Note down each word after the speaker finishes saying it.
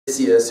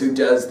who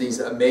does these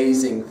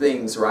amazing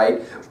things,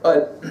 right?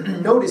 But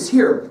notice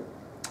here,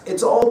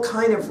 it's all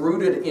kind of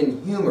rooted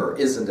in humor,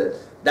 isn't it?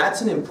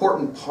 That's an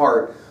important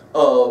part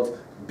of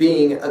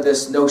being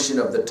this notion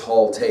of the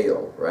tall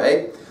tale,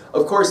 right?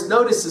 Of course,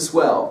 notice as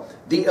well,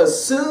 the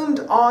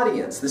assumed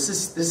audience, this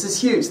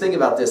is huge, think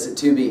about this at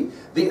 2b.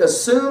 The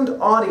assumed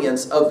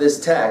audience of this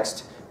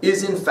text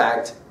is in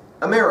fact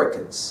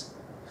Americans.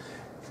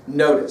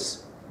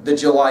 Notice, the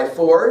July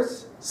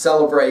 4th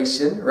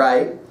celebration,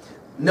 right?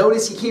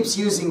 Notice he keeps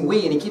using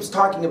we, and he keeps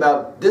talking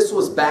about this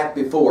was back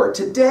before.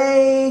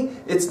 Today,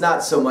 it's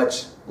not so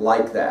much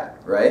like that,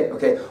 right?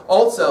 Okay.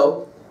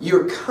 Also,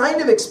 you're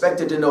kind of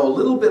expected to know a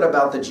little bit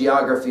about the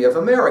geography of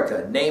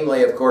America,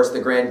 namely, of course,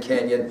 the Grand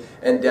Canyon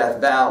and Death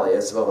Valley,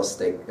 as well as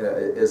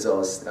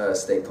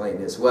State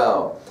Plain as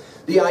well.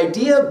 The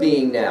idea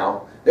being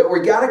now that we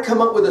got to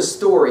come up with a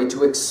story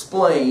to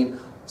explain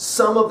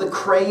some of the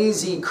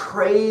crazy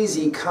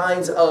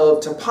kinds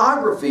of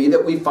topography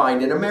that we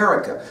find in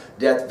America.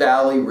 Death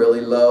Valley,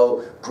 really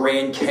low.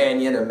 Grand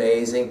Canyon,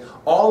 amazing.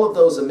 All of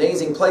those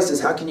amazing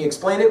places, how can you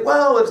explain it?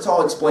 Well, it's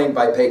all explained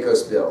by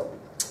Pecos Bill.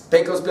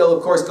 Pecos Bill,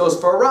 of course,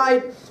 goes for a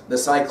ride. The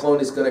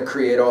cyclone is going to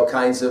create all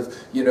kinds of,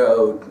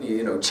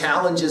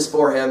 challenges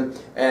for him,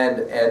 and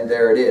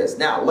there it is.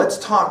 Now, let's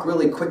talk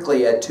really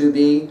quickly at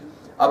 2b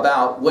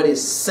about what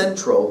is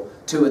central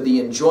to the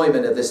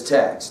enjoyment of this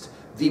text.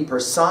 The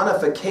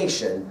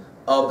personification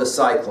of the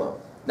cyclone.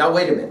 Now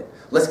wait a minute.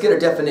 Let's get a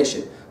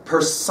definition.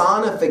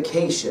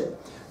 Personification.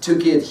 To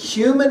give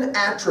human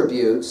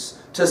attributes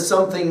to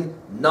something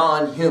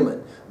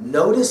non-human.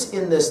 Notice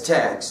in this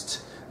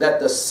text that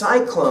the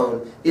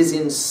cyclone is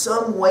in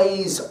some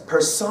ways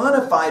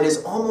personified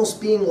as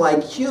almost being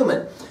like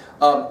human.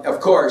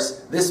 Of course,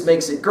 this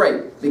makes it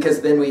great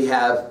because then we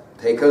have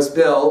Pecos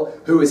Bill,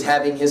 who is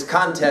having his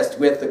contest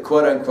with the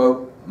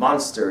quote-unquote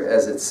monster,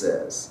 as it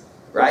says.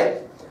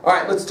 Right? All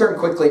right, let's turn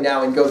quickly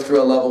now and go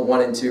through a level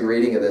 1 and 2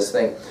 reading of this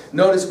thing.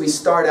 Notice we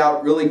start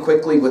out really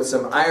quickly with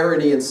some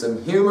irony and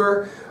some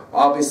humor.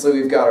 Obviously,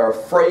 we've got our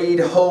frayed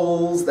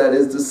holes, that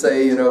is to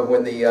say,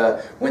 when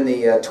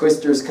the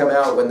twisters come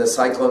out, when the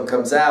cyclone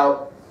comes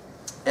out.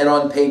 And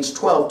on page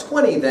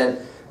 1220 then,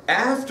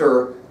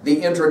 after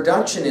the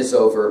introduction is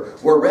over,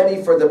 we're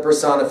ready for the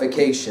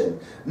personification.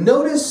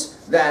 Notice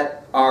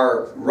that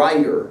our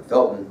writer,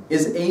 Felton,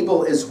 is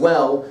able as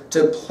well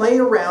to play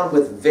around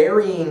with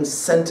varying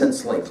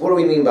sentence length. What do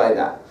we mean by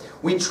that?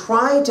 We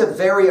try to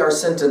vary our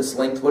sentence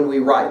length when we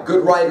write.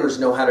 Good writers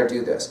know how to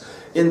do this.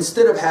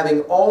 Instead of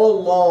having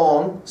all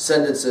long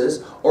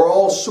sentences or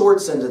all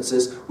short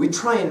sentences, we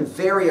try and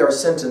vary our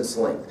sentence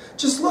length.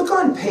 Just look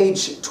on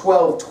page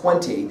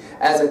 1220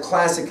 as a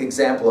classic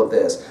example of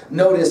this.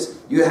 Notice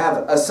you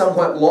have a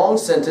somewhat long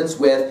sentence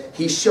with,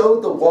 he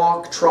showed the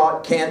walk,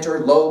 trot, canter,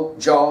 lope,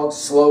 jog,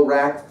 slow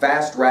rack,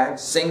 fast rack,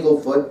 single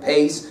foot,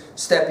 pace,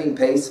 stepping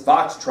pace,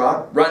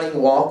 foxtrot,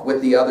 running walk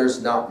with the others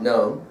not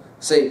known.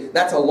 See,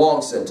 that's a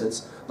long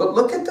sentence. But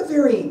look at the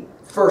very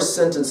first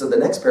sentence of the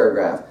next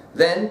paragraph.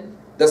 Then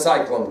the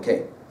cyclone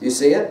came. Do you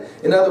see it?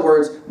 In other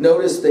words,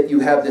 notice that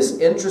you have this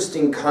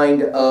interesting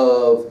kind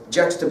of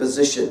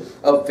juxtaposition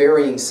of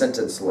varying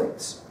sentence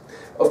lengths.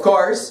 Of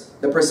course,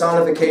 the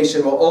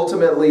personification will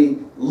ultimately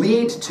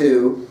lead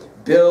to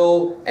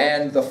Bill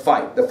and the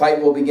fight. The fight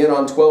will begin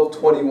on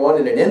 1221.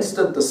 In an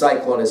instant, the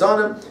cyclone is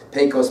on him.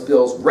 Pecos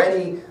Bill's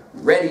ready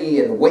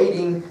and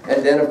waiting,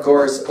 and then of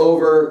course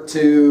over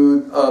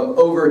to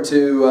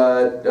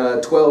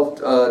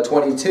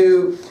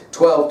 1222,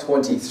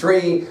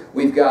 1223,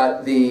 we've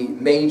got the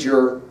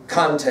major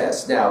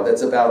contest now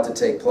that's about to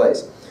take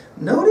place.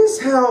 Notice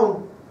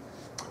how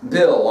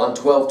Bill on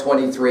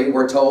 1223,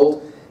 we're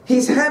told,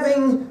 he's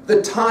having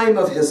the time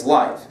of his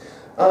life.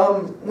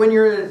 When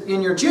you're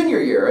in your junior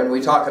year and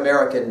we talk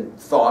American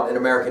thought and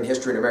American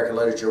history and American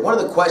literature, one of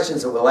the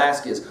questions that we'll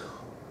ask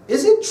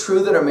is it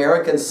true that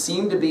Americans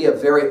seem to be a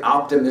very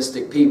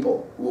optimistic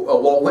people?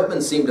 Walt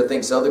Whitman seemed to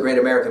think so, the great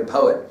American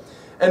poet.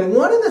 And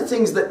one of the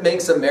things that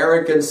makes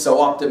Americans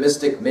so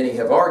optimistic, many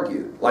have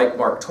argued, like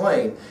Mark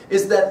Twain,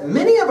 is that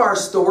many of our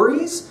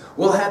stories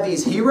will have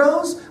these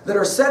heroes that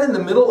are set in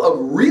the middle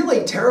of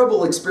really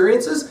terrible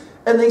experiences,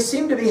 and they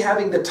seem to be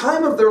having the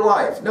time of their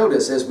life.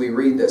 Notice as we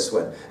read this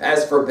one.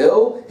 As for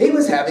Bill, he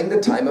was having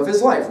the time of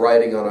his life,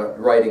 riding on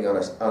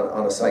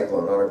a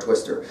cyclone, on a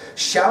twister,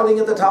 shouting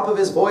at the top of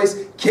his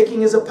voice,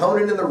 kicking his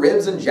opponent in the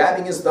ribs and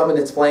jabbing his thumb in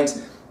its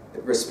flanks.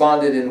 It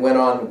responded and went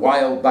on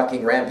wild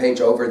bucking rampage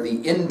over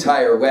the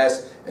entire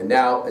West. And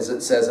now, as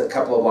it says a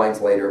couple of lines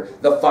later,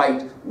 the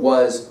fight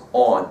was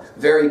on.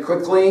 Very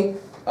quickly,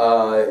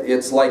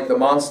 it's like the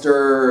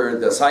monster,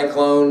 the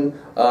cyclone,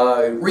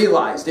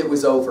 realized it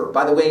was over.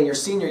 By the way, in your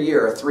senior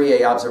year, a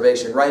 3A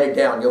observation, write it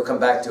down, you'll come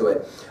back to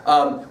it.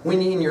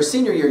 When in your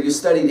senior year you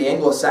study the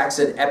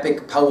Anglo-Saxon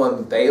epic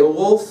poem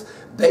Beowulf,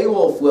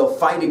 Beowulf will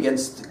fight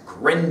against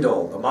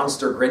Grendel, the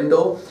monster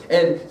Grendel,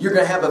 and you're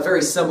going to have a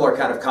very similar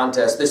kind of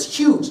contest. This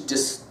huge,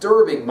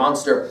 disturbing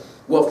monster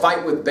will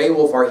fight with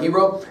Beowulf, our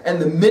hero,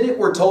 and the minute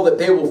we're told that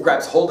Beowulf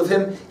grabs hold of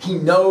him, he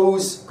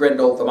knows,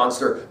 Grendel, the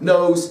monster,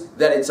 knows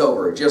that it's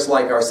over. Just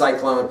like our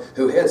cyclone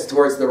who heads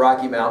towards the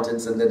Rocky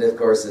Mountains and then of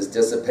course is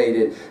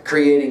dissipated,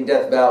 creating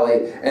Death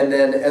Valley, and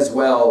then as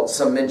well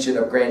some mention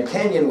of Grand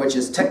Canyon, which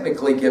is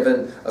technically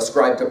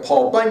ascribed to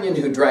Paul Bunyan,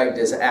 who dragged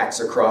his axe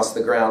across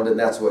the ground, and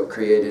that's what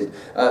created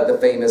the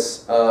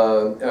famous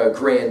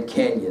Grand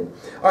Canyon.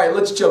 All right,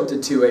 let's jump to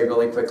 2A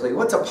really quickly.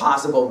 What's a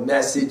possible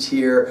message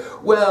here?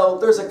 Well,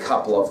 there's a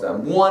couple of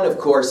them. One, of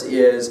course,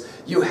 is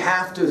you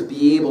have to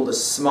be able to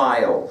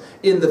smile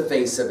in the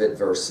face of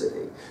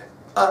adversity.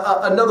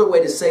 Another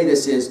way to say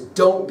this is,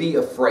 don't be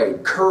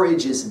afraid.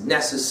 Courage is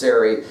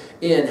necessary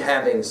in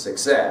having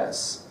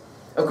success.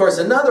 Of course,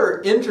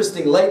 another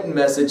interesting latent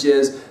message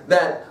is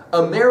that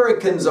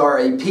Americans are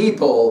a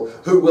people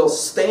who will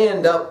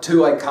stand up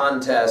to a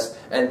contest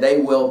and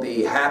they will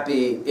be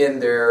happy in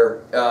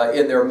their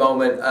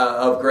moment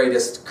of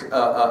greatest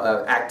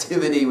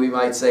activity, we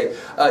might say,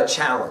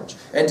 challenge.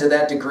 And to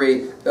that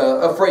degree,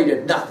 afraid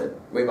of nothing,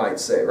 we might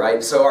say,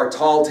 right? So our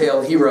tall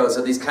tale heroes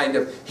are these kind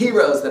of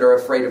heroes that are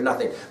afraid of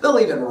nothing. They'll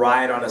even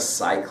ride on a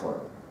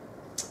cyclone.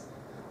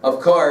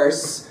 Of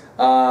course,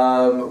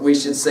 we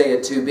should say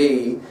it to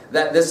be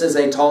that this is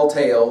a tall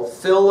tale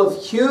full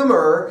of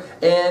humor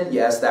and,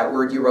 yes, that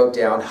word you wrote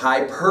down,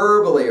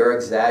 hyperbole or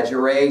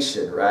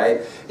exaggeration,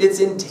 right? It's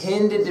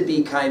intended to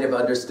be kind of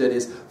understood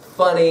as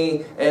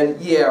funny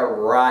and, yeah,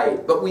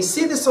 right. But we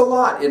see this a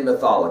lot in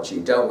mythology,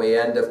 don't we?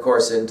 And, of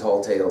course, in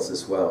tall tales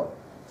as well.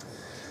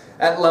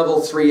 At level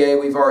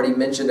 3A, we've already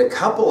mentioned a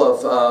couple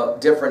of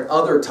different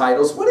other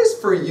titles. What is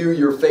for you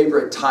your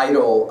favorite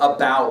title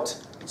about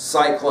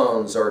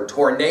cyclones or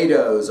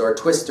tornadoes or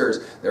twisters?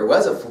 There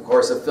was, of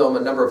course, a film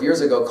a number of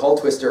years ago called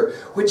Twister,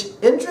 which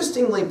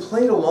interestingly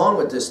played along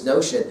with this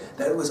notion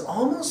that it was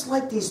almost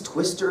like these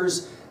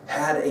twisters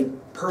had a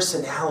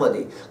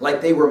personality, like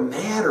they were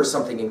mad or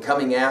something and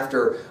coming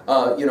after,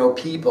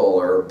 people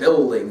or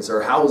buildings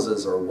or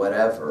houses or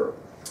whatever.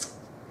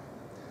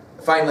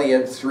 Finally,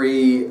 in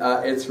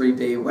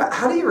 3B,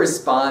 how do you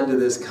respond to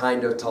this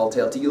kind of tall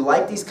tale? Do you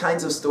like these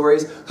kinds of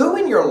stories? Who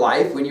in your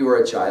life, when you were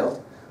a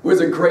child, was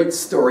a great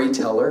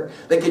storyteller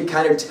that could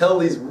kind of tell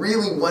these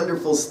really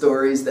wonderful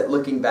stories that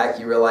looking back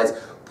you realize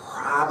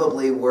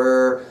probably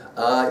were,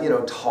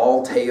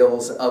 tall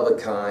tales of a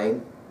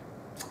kind?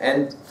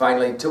 And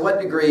finally, to what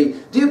degree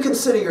do you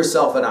consider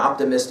yourself an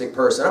optimistic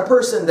person? A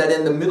person that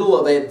in the middle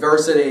of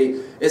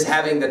adversity is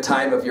having the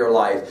time of your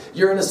life.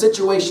 You're in a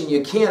situation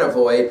you can't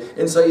avoid,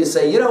 and so you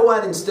say, you know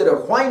what, instead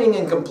of whining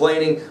and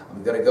complaining,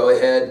 I'm going to go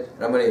ahead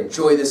and I'm going to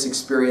enjoy this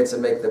experience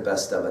and make the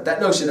best of it.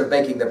 That notion of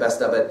making the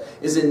best of it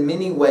is in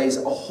many ways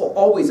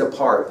always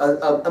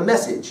a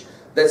message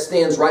that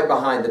stands right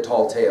behind the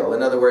tall tale.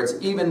 In other words,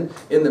 even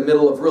in the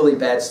middle of really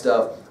bad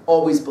stuff,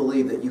 always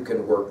believe that you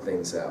can work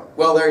things out.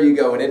 Well, there you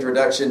go, an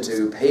introduction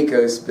to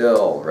Pecos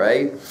Bill,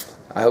 right?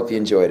 I hope you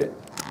enjoyed it.